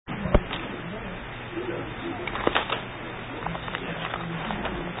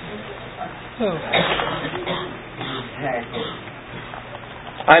I'm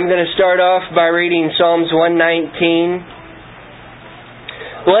going to start off by reading Psalms 119.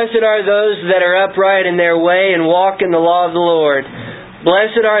 Blessed are those that are upright in their way and walk in the law of the Lord.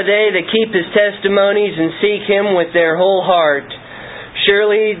 Blessed are they that keep His testimonies and seek Him with their whole heart.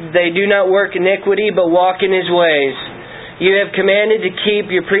 Surely they do not work iniquity, but walk in His ways. You have commanded to keep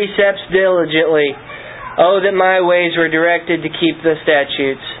your precepts diligently. Oh, that my ways were directed to keep the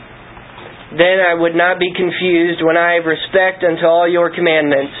statutes. Then I would not be confused when I have respect unto all your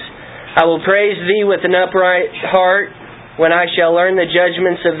commandments. I will praise Thee with an upright heart when I shall learn the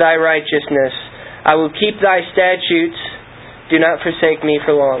judgments of Thy righteousness. I will keep Thy statutes. Do not forsake me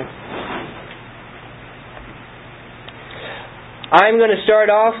for long. I'm going to start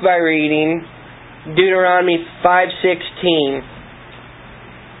off by reading Deuteronomy 5:16.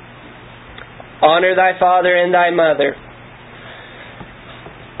 Honor thy father and thy mother.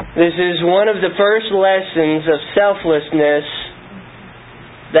 This is one of the first lessons of selflessness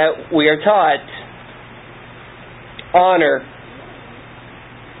that we are taught. Honor.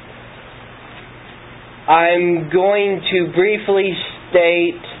 I'm going to briefly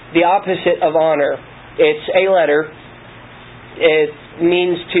state the opposite of honor. It's a letter. It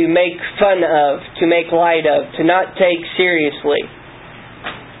means to make fun of, to make light of, to not take seriously.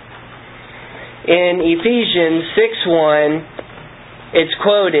 In Ephesians 6:1, it's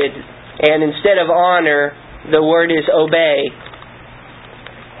quoted, and instead of honor, the word is obey.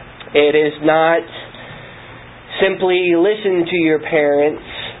 It is not simply listen to your parents.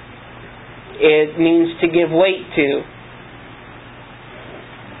 It means to give weight to.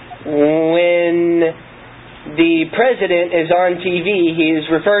 When the president is on TV, he is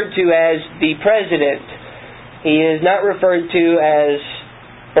referred to as the president. He is not referred to as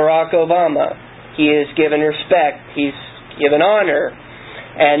Barack Obama. He is given respect. He's given honor.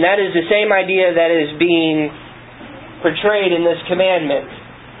 And that is the same idea that is being portrayed in this commandment.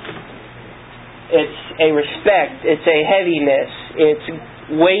 It's a respect. It's a heaviness. It's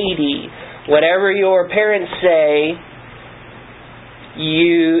weighty. Whatever your parents say,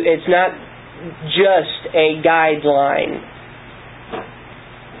 it's not just a guideline.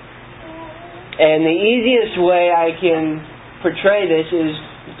 And the easiest way I can portray this is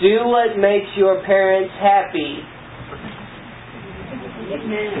do what makes your parents happy.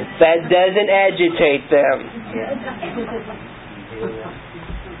 That doesn't agitate them.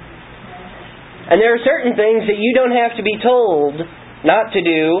 And there are certain things that you don't have to be told not to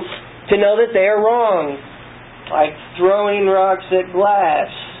do to know that they are wrong. Like throwing rocks at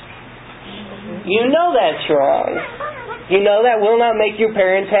glass. You know that's wrong. You know that will not make your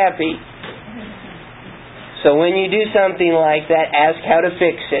parents happy. So when you do something like that, ask how to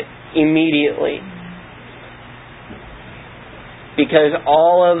fix it immediately. Because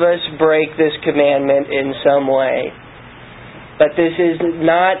all of us break this commandment in some way. But this is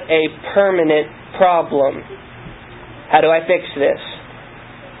not a permanent problem. How do I fix this?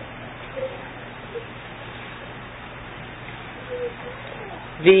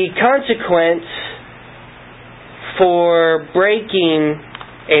 The consequence for breaking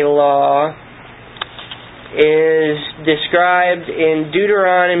a law is described in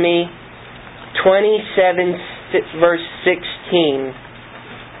Deuteronomy 27, verse 16.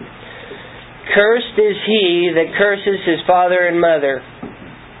 Cursed is he that curses his father and mother,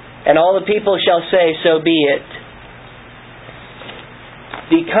 and all the people shall say, so be it.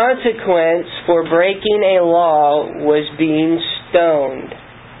 The consequence for breaking a law was being stoned.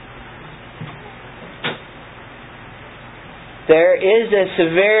 There is a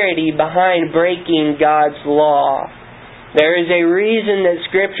severity behind breaking God's law. There is a reason that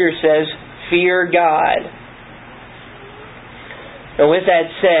Scripture says, fear God. And with that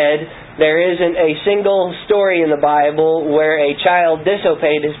said, there isn't a single story in the Bible where a child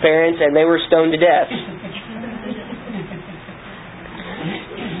disobeyed his parents and they were stoned to death.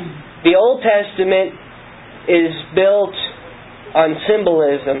 The Old Testament is built on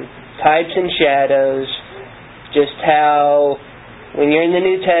symbolism, types and shadows. Just how when you're in the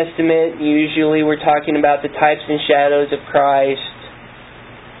New Testament, usually we're talking about the types and shadows of Christ.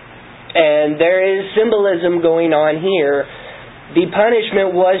 And there is symbolism going on here. The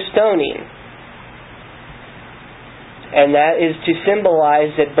punishment was stoning. And that is to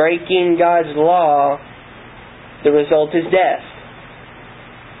symbolize that breaking God's law, the result is death.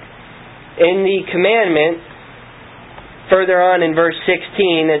 In the commandment, further on in verse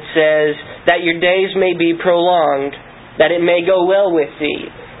 16, it says, that your days may be prolonged, that it may go well with thee.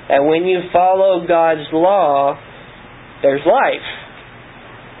 And when you follow God's law, there's life.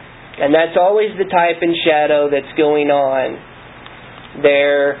 And that's always the type and shadow that's going on.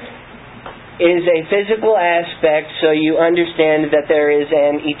 There is a physical aspect, so you understand that there is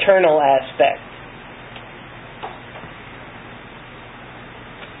an eternal aspect.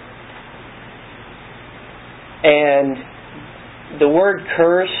 And the word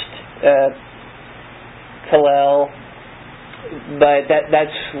cursed, kalel, but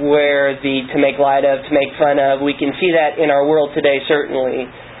that's where the to make light of, to make fun of. We can see that in our world today, certainly,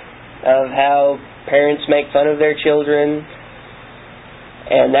 of how parents make fun of their children,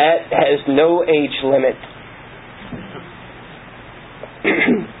 and that has no age limit.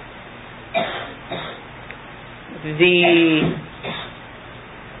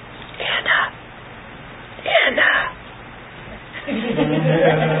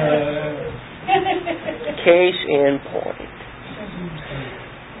 Case in point.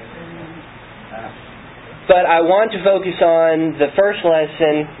 But I want to focus on the first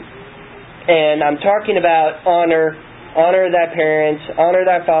lesson, and I'm talking about honor. Honor thy parents, honor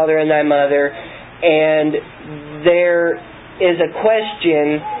thy father and thy mother. And there is a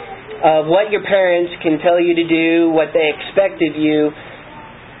question of what your parents can tell you to do, what they expect of you,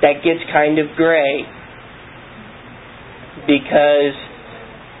 that gets kind of gray. Because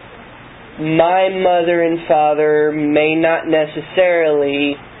my mother and father may not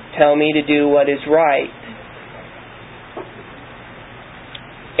necessarily tell me to do what is right.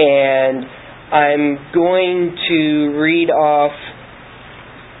 And I'm going to read off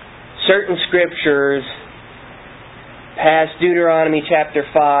certain scriptures past Deuteronomy chapter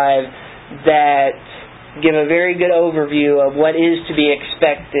 5 that give a very good overview of what is to be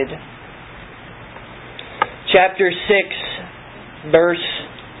expected. Chapter 6, verse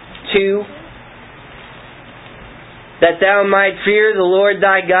 2. That thou might fear the Lord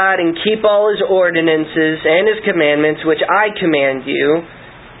thy God and keep all His ordinances and His commandments which I command you,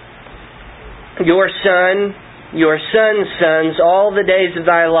 your son, your son's sons, all the days of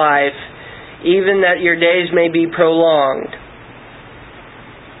thy life, even that your days may be prolonged.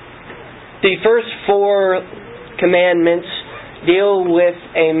 The first 4 commandments deal with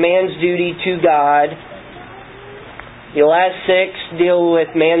a man's duty to God. The last 6 deal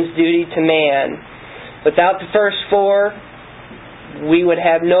with man's duty to man. Without the first 4, we would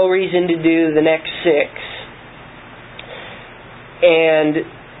have no reason to do the next 6. And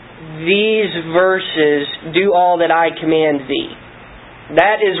these verses, do all that I command thee.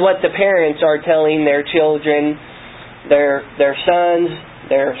 That is what the parents are telling their children, their sons,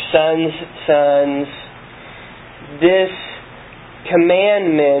 their sons' sons. This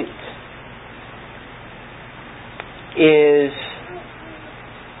commandment is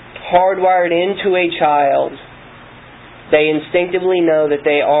hardwired into a child. They instinctively know that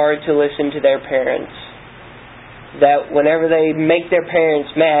they are to listen to their parents. That whenever they make their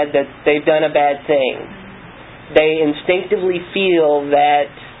parents mad, that they've done a bad thing. They instinctively feel that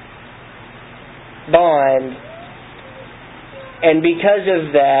bond. And because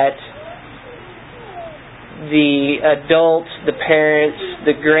of that, the adults, the parents,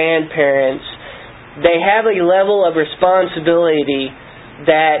 the grandparents, they have a level of responsibility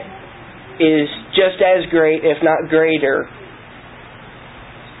that is just as great, if not greater.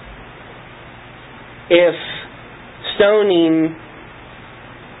 If stoning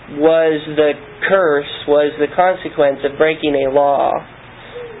was the curse, was the consequence of breaking a law,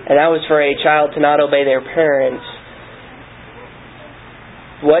 and that was for a child to not obey their parents,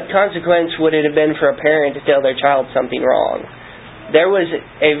 what consequence would it have been for a parent to tell their child something wrong? There was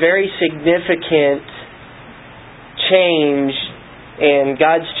a very significant change in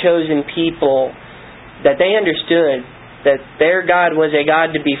God's chosen people, that they understood that their God was a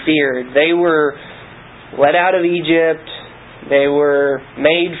God to be feared. They were let out of Egypt. They were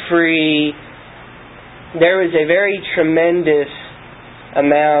made free. There was a very tremendous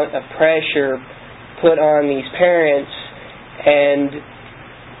amount of pressure put on these parents, and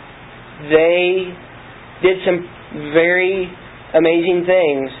they did some very amazing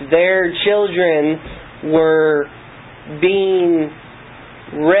things. Their children were being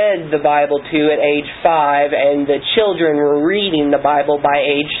read the Bible to at age 5, and the children were reading the Bible by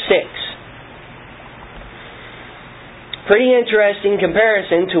age 6. Pretty interesting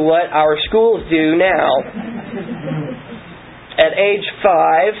comparison to what our schools do now. At age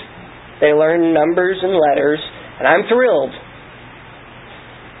 5, they learn numbers and letters, and I'm thrilled.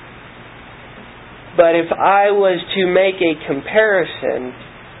 But if I was to make a comparison,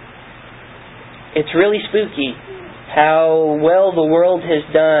 it's really spooky how well the world has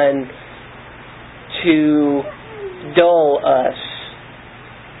done to dull us,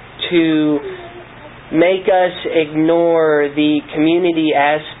 to make us ignore the community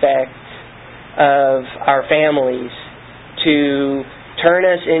aspect of our families, to turn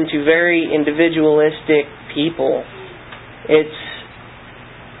us into very individualistic people.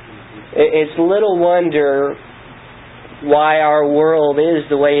 It's little wonder why our world is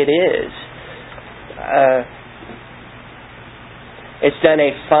the way it is. It's done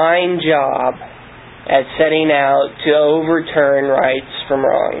a fine job at setting out to overturn rights from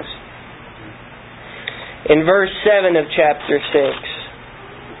wrongs. In verse 7 of chapter 6,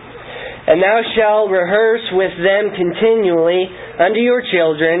 "And thou shalt rehearse with them continually unto your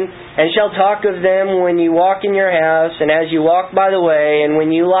children, and shalt talk of them when you walk in your house, and as you walk by the way, and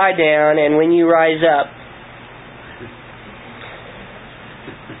when you lie down, and when you rise up."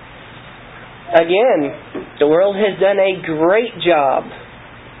 Again, the world has done a great job.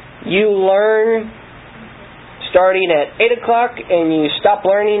 You learn starting at 8 o'clock, and you stop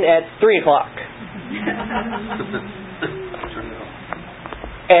learning at 3 o'clock.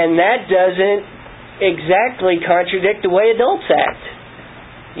 And that doesn't exactly contradict the way adults act.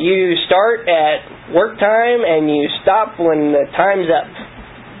 You start at work time and you stop when the time's up.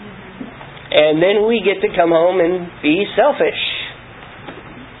 And then we get to come home and be selfish.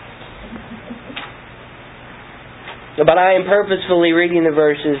 But I am purposefully reading the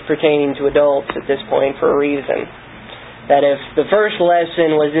verses pertaining to adults at this point for a reason. That if the first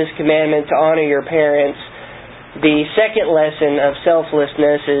lesson was this commandment to honor your parents, the second lesson of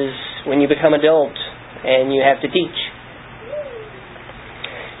selflessness is when you become adult and you have to teach.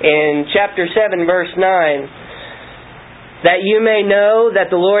 In chapter 7, verse 9, "That you may know that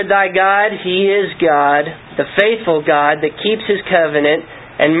the Lord thy God, He is God, the faithful God that keeps His covenant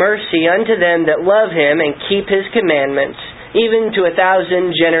and mercy unto them that love Him and keep His commandments, even to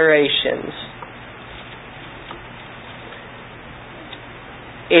 1,000 generations."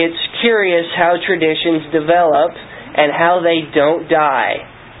 It's curious how traditions develop and how they don't die.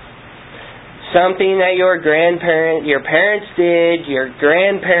 Something that your parents did, your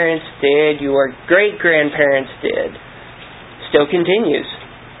grandparents did, your great-grandparents did, still continues.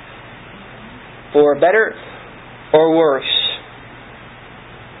 For better or worse.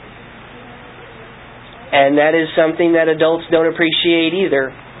 And that is something that adults don't appreciate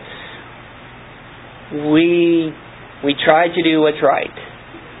either. We try to do what's right.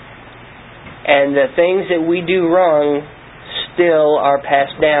 And the things that we do wrong still are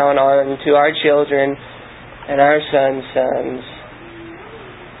passed down on to our children and our sons' sons.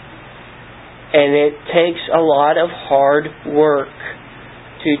 And it takes a lot of hard work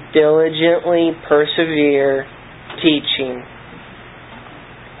to diligently persevere teaching.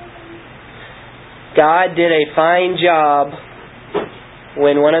 God did a fine job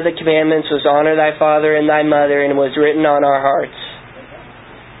when one of the commandments was honor thy father and thy mother and was written on our hearts.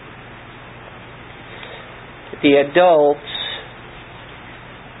 The adults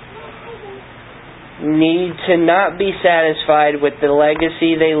need to not be satisfied with the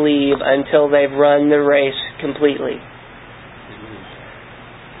legacy they leave until they've run the race completely.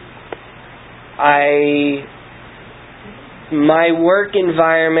 My work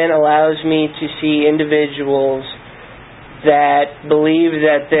environment allows me to see individuals that believe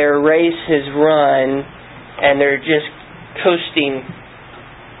that their race has run and they're just coasting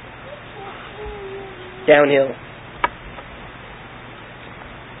downhill.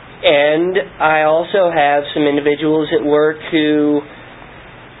 And I also have some individuals at work who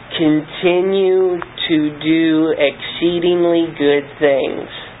continue to do exceedingly good things.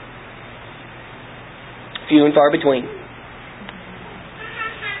 Few and far between.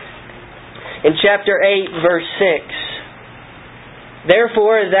 In chapter 8, verse 6,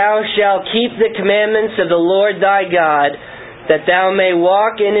 "Therefore thou shalt keep the commandments of the Lord thy God, that thou may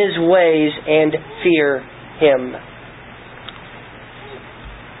walk in His ways and fear Him."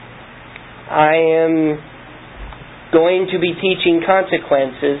 I am going to be teaching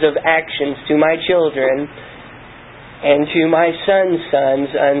consequences of actions to my children and to my sons' sons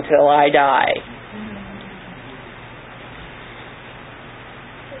until I die.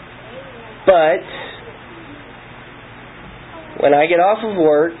 But when I get off of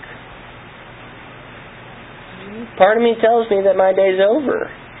work, part of me tells me that my day's over.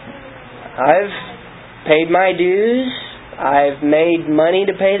 I've paid my dues. I've made money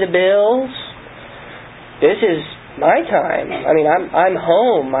to pay the bills. This is my time. I mean, I'm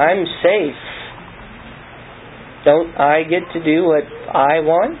home. I'm safe. Don't I get to do what I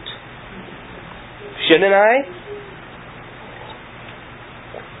want? Shouldn't I?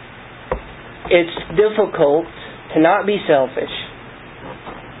 It's difficult to not be selfish.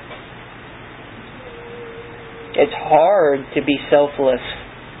 It's hard to be selfless.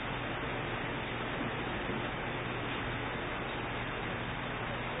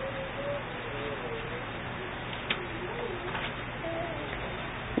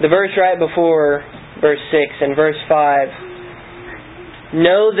 the verse right before verse 6 and verse 5.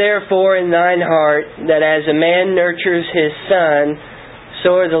 Know therefore in thine heart that as a man nurtures his son,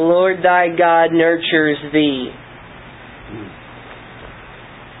 so the Lord thy God nurtures thee.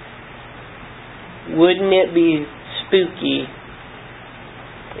 Wouldn't it be spooky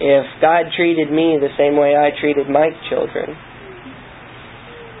if God treated me the same way I treated my children?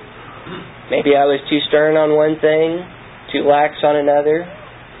 Maybe I was too stern on one thing, too lax on another.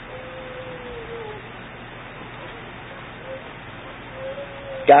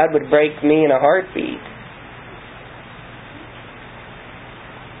 God would break me in a heartbeat.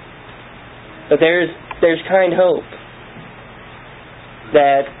 But there's kind hope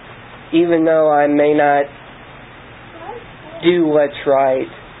that even though I may not do what's right,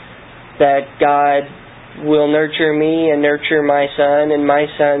 that God will nurture me and nurture my son and my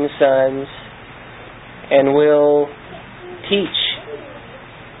son's sons, and will teach,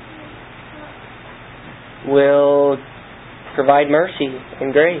 will provide mercy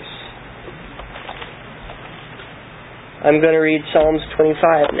and grace. I'm going to read Psalms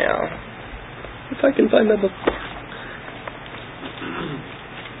 25 now. If I can find my book.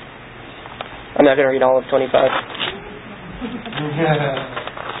 I'm not going to read all of 25.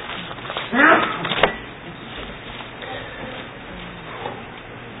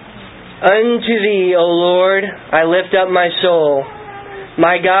 Unto Thee, O Lord, I lift up my soul.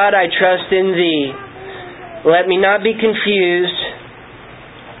 My God, I trust in Thee. Let me not be confused.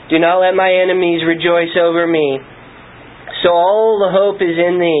 Do not let my enemies rejoice over me. So all the hope is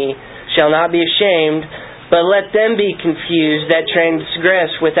in Thee. Shall not be ashamed, but let them be confused that transgress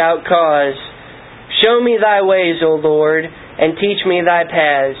without cause. Show me Thy ways, O Lord, and teach me Thy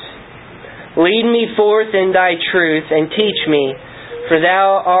paths. Lead me forth in Thy truth, and teach me, for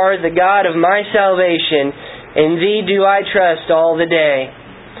Thou art the God of my salvation. In Thee do I trust all the day.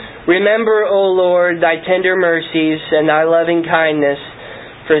 Remember, O Lord, Thy tender mercies and Thy loving kindness,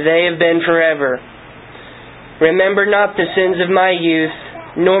 for they have been forever. Remember not the sins of my youth,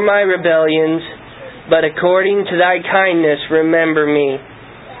 nor my rebellions, but according to Thy kindness remember me,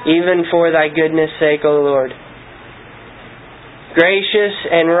 even for Thy goodness' sake, O Lord. Gracious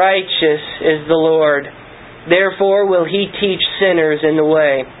and righteous is the Lord, therefore will He teach sinners in the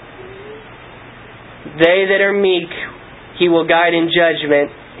way. They that are meek He will guide in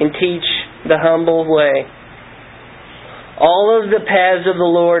judgment, and teach the humble way. All of the paths of the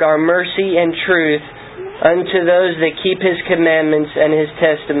Lord are mercy and truth unto those that keep His commandments and His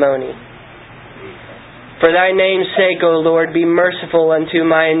testimony. For Thy name's sake, O Lord, be merciful unto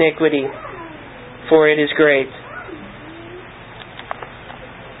my iniquity, for it is great.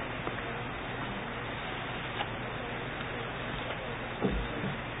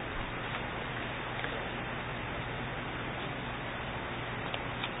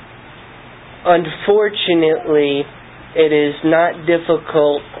 Unfortunately, it is not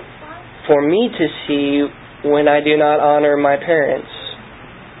difficult for me to see when I do not honor my parents.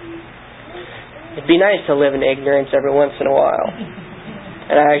 It'd be nice to live in ignorance every once in a while.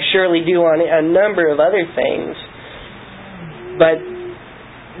 And I surely do on a number of other things. But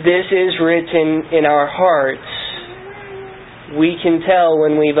this is written in our hearts. We can tell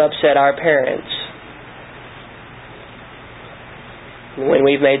when we've upset our parents. When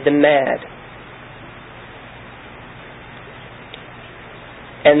we've made them mad.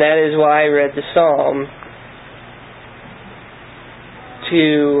 And that is why I read the Psalm,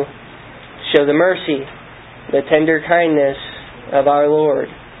 to show the mercy, the tender kindness of our Lord.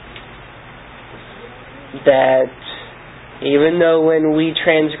 That even though when we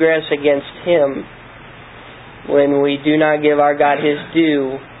transgress against Him, when we do not give our God His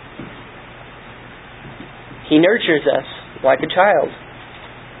due, He nurtures us like a child.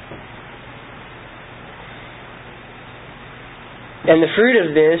 And the fruit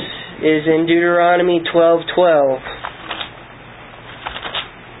of this is in Deuteronomy 12:12.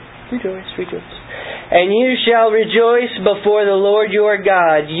 Rejoice, rejoice. And you shall rejoice before the Lord your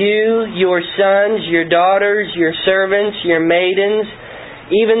God, you, your sons, your daughters, your servants, your maidens,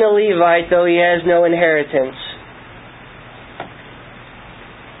 even the Levite, though he has no inheritance.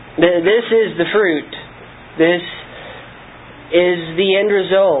 This is the fruit. This is the end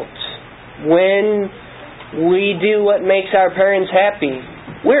result. When we do what makes our parents happy,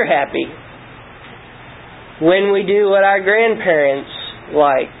 we're happy. When we do what our grandparents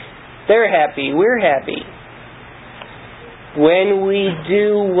like, they're happy, we're happy. When we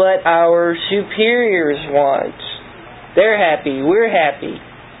do what our superiors want, they're happy, we're happy.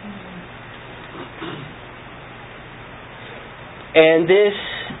 And this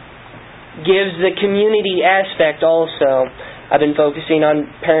gives the community aspect also. I've been focusing on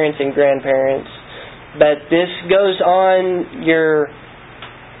parents and grandparents. But this goes on your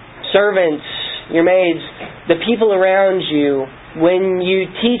servants, your maids, the people around you. When you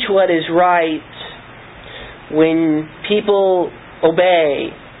teach what is right, when people obey,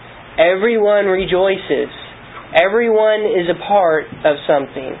 everyone rejoices. Everyone is a part of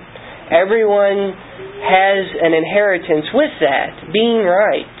something. Everyone has an inheritance with that, being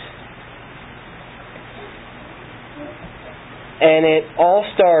right. And it all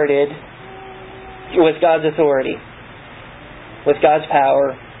started with God's authority, with God's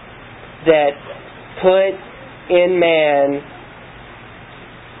power, that put in man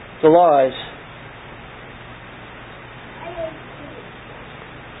the laws.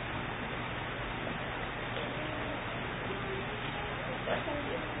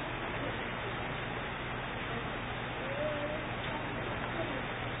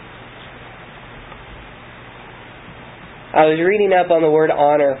 I was reading up on the word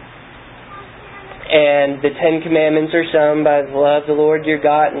honor, and the 10 Commandments are summed by love the Lord your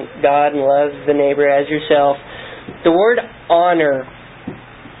God and love the neighbor as yourself. The word honor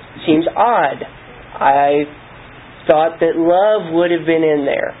seems odd. I thought that love would have been in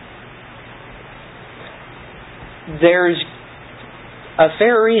there. There's a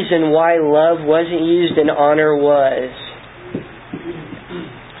fair reason why love wasn't used and honor was.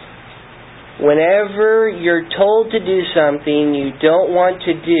 Whenever you're told to do something you don't want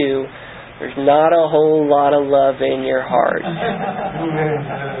to do, there's not a whole lot of love in your heart.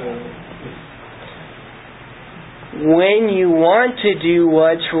 When you want to do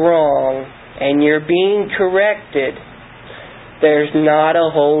what's wrong and you're being corrected, there's not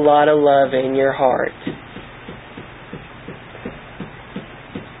a whole lot of love in your heart.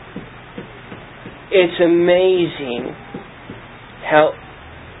 It's amazing how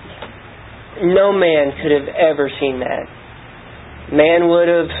no man could have ever seen that. Man would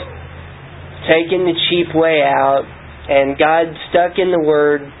have taken the cheap way out, and God stuck in the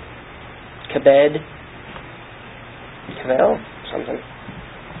word kabed, something.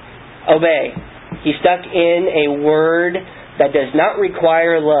 Obey. He stuck in a word that does not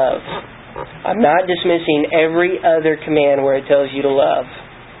require love. I'm not dismissing every other command where it tells you to love.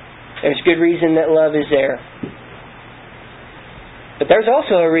 There's good reason that love is there. But there's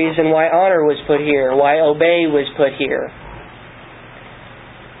also a reason why honor was put here, why obey was put here.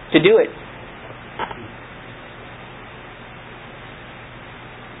 To do it.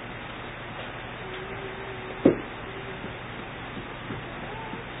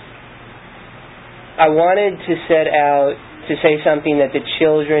 I wanted to set out to say something that the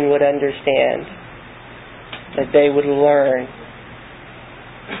children would understand, that they would learn.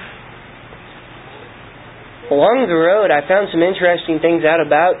 Along the road, I found some interesting things out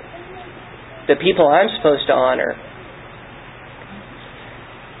about the people I'm supposed to honor.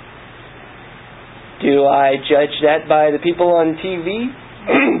 Do I judge that by the people on TV?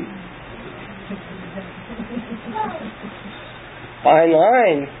 Fine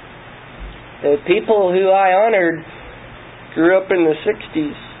line. The people who I honored grew up in the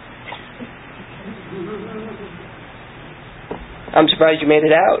 60s. I'm surprised you made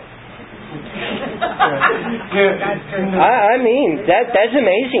it out. I mean, that's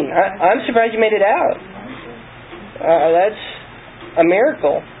amazing. I'm surprised you made it out. That's a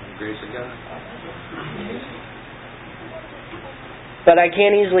miracle. Grace of God. But I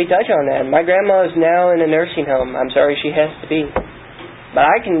can't easily touch on that. My grandma is now in a nursing home. I'm sorry she has to be. But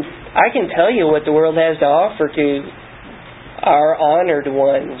I can tell you what the world has to offer to our honored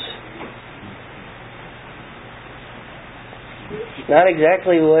ones. Not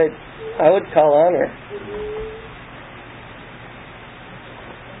exactly what I would call honor.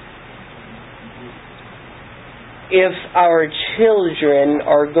 If our children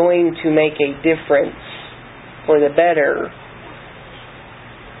are going to make a difference for the better,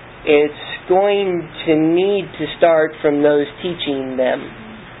 it's going to need to start from those teaching them.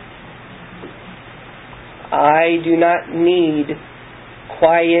 I do not need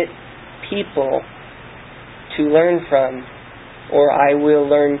quiet people to learn from, or I will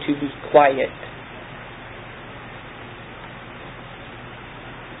learn to be quiet.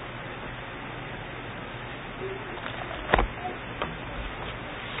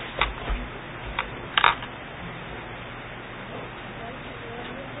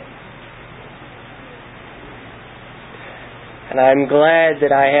 And I'm glad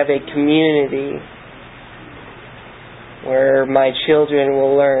that I have a community where my children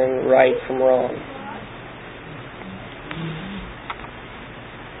will learn right from wrong.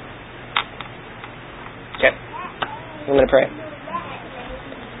 Okay. I'm going to pray.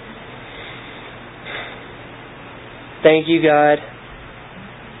 Thank you, God,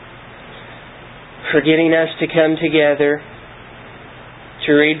 for getting us to come together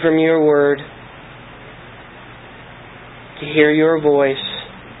to read from your Word, to hear your voice,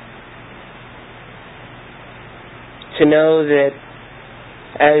 to know that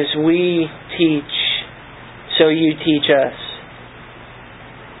as we teach, so you teach us.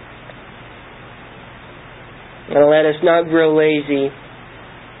 And let us not grow lazy.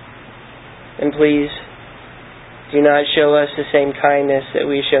 And please, do not show us the same kindness that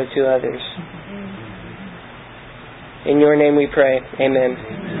we show to others. In your name we pray.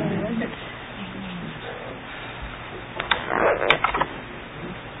 Amen.